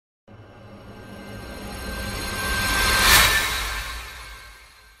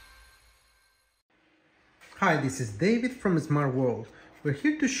Hi, this is David from Smart World. We're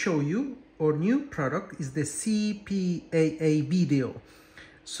here to show you our new product is the CPAA video.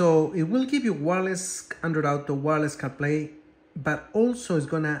 So it will give you wireless Android Auto, wireless CarPlay, but also it's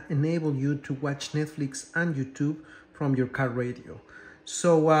gonna enable you to watch Netflix and YouTube from your car radio.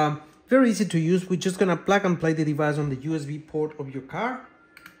 So very easy to use. We're just gonna plug and play the device on the USB port of your car,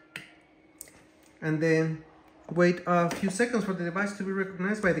 and then wait a few seconds for the device to be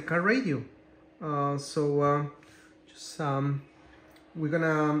recognized by the car radio. We're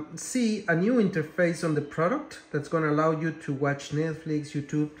gonna see a new interface on the product that's gonna allow you to watch Netflix,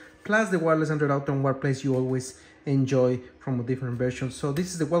 YouTube, plus the wireless Android Auto and wireless you always enjoy from different versions. So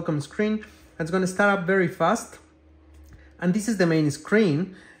this is the welcome screen. It's gonna start up very fast, and this is the main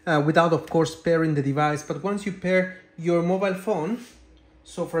screen without, of course, pairing the device. But once you pair your mobile phone,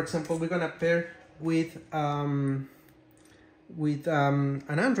 so for example, we're gonna pair with an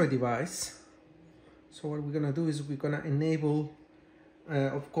Android device. So what we're gonna do is we're gonna enable,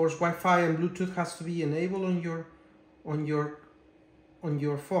 of course, Wi-Fi and Bluetooth has to be enabled on your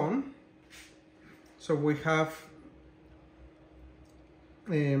phone. So we have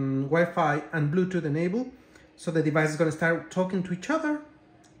Wi-Fi and Bluetooth enabled. So the device is gonna start talking to each other,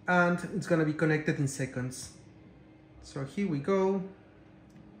 and it's gonna be connected in seconds. So here we go.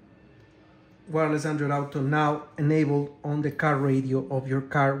 Wireless Android Auto now enabled on the car radio of your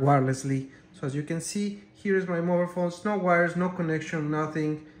car wirelessly. So as you can see, here is my mobile phone. No wires, no connection,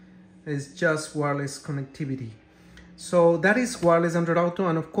 nothing. It's just wireless connectivity. So that is wireless Android Auto,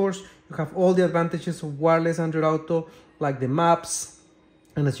 and of course you have all the advantages of wireless Android Auto, like the maps.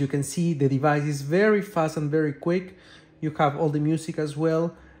 And as you can see, the device is very fast and very quick. You have all the music as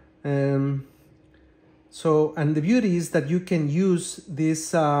well. And the beauty is that you can use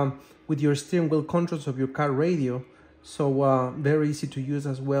this with your steering wheel controls of your car radio. So very easy to use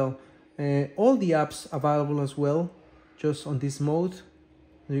as well. All the apps available as well, just on this mode.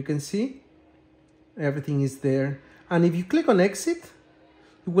 You can see everything is there. And if you click on exit,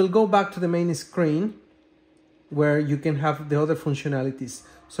 you will go back to the main screen where you can have the other functionalities.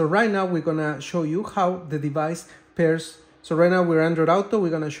 So right now we're gonna show you how the device pairs. So right now we're Android Auto,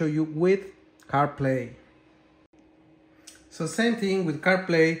 we're gonna show you with CarPlay. So same thing with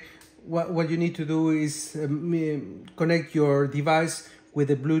CarPlay. What you need to do is connect your device with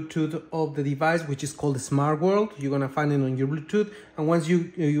the Bluetooth of the device, which is called the Smart World. You're gonna find it on your Bluetooth, and once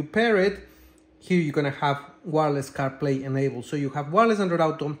you pair it, here you're gonna have wireless CarPlay enabled. So you have wireless Android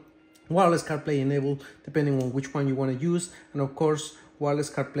Auto, wireless CarPlay enabled, depending on which one you wanna use, and of course, wireless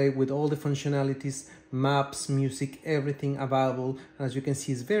CarPlay with all the functionalities, maps, music, everything available. And as you can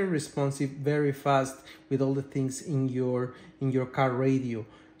see, it's very responsive, very fast with all the things in your car radio.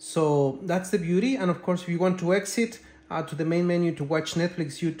 So that's the beauty. And of course, if you want to exit to the main menu to watch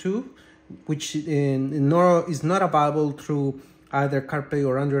Netflix, YouTube, which is not available through either CarPlay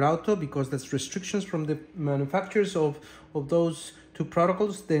or Android Auto because there's restrictions from the manufacturers of those two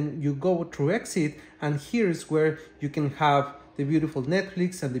protocols, then you go through exit, and here is where you can have the beautiful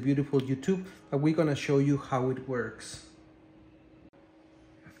Netflix and the beautiful YouTube, and we're gonna show you how it works.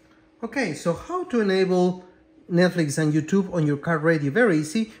 Okay, so how to enable Netflix and YouTube on your car radio? Very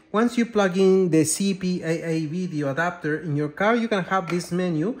easy. Once you plug in the CPAA video adapter in your car, you can have this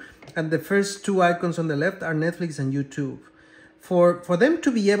menu, and the first two icons on the left are Netflix and YouTube. For them to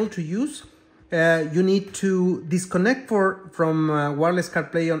be able to use, you need to disconnect from wireless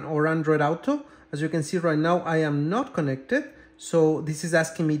CarPlay or Android Auto. As you can see right now, I am not connected. So this is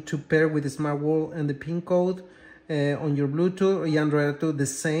asking me to pair with the Smart World and the pin code on your Bluetooth or Android Auto, the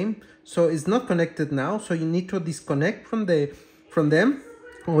same. So it's not connected now. So you need to disconnect from them,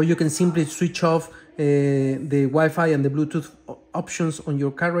 or you can simply switch off the Wi-Fi and the Bluetooth options on your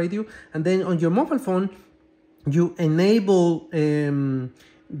car radio. And then on your mobile phone, you enable the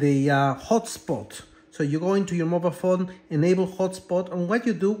hotspot. So you go into your mobile phone, enable hotspot, and what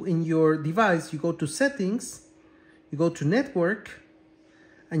you do in your device, you go to settings, you go to network,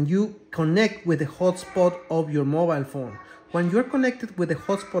 and you connect with the hotspot of your mobile phone. When you're connected with the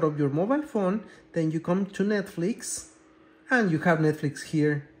hotspot of your mobile phone, then you come to Netflix, and you have Netflix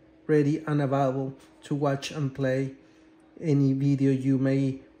here ready and available to watch and play any video you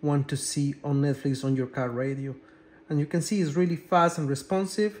may want to see on Netflix on your car radio. And you can see it's really fast and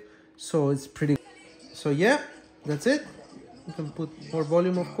responsive, so it's pretty. So yeah, that's it. You can put more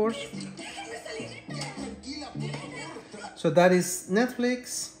volume, of course. So that is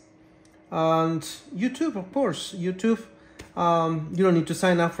Netflix and YouTube, of course. YouTube, you don't need to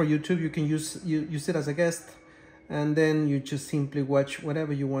sign up for YouTube. You can use it as a guest, and then you just simply watch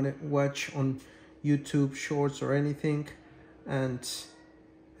whatever you want to watch on YouTube Shorts or anything, and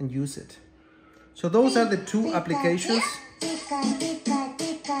use it. So those are the two applications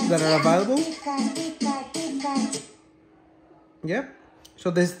that are available. Yeah, so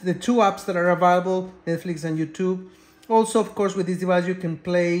there's the two apps that are available, Netflix and YouTube. Also, of course, with this device you can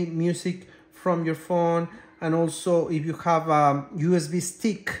play music from your phone, and also if you have a USB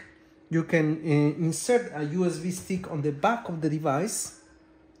stick, you can insert a USB stick on the back of the device.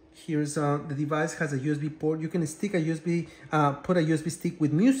 Here's the device has a USB port. You can stick a USB, put a USB stick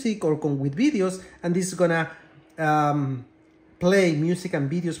with music or with videos, and this is gonna play music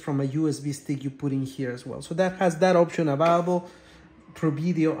and videos from a USB stick you put in here as well. So that has that option available through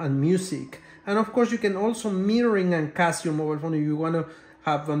video and music. And of course, you can also mirroring and cast your mobile phone. If you want to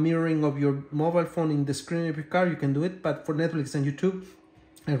have a mirroring of your mobile phone in the screen of your car, you can do it. But for Netflix and YouTube,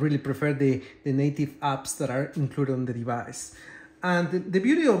 I really prefer the native apps that are included on the device. And the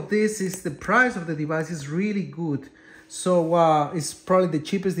beauty of this is the price of the device is really good. So it's probably the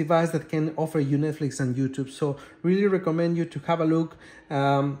cheapest device that can offer you Netflix and YouTube. So really recommend you to have a look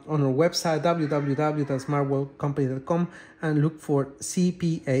on our website, www.smartworldcompany.com, and look for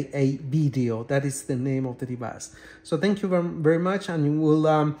CPAA Video. That is the name of the device. So thank you very much, and you will,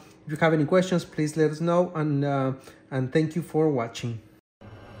 if you have any questions, please let us know, and thank you for watching.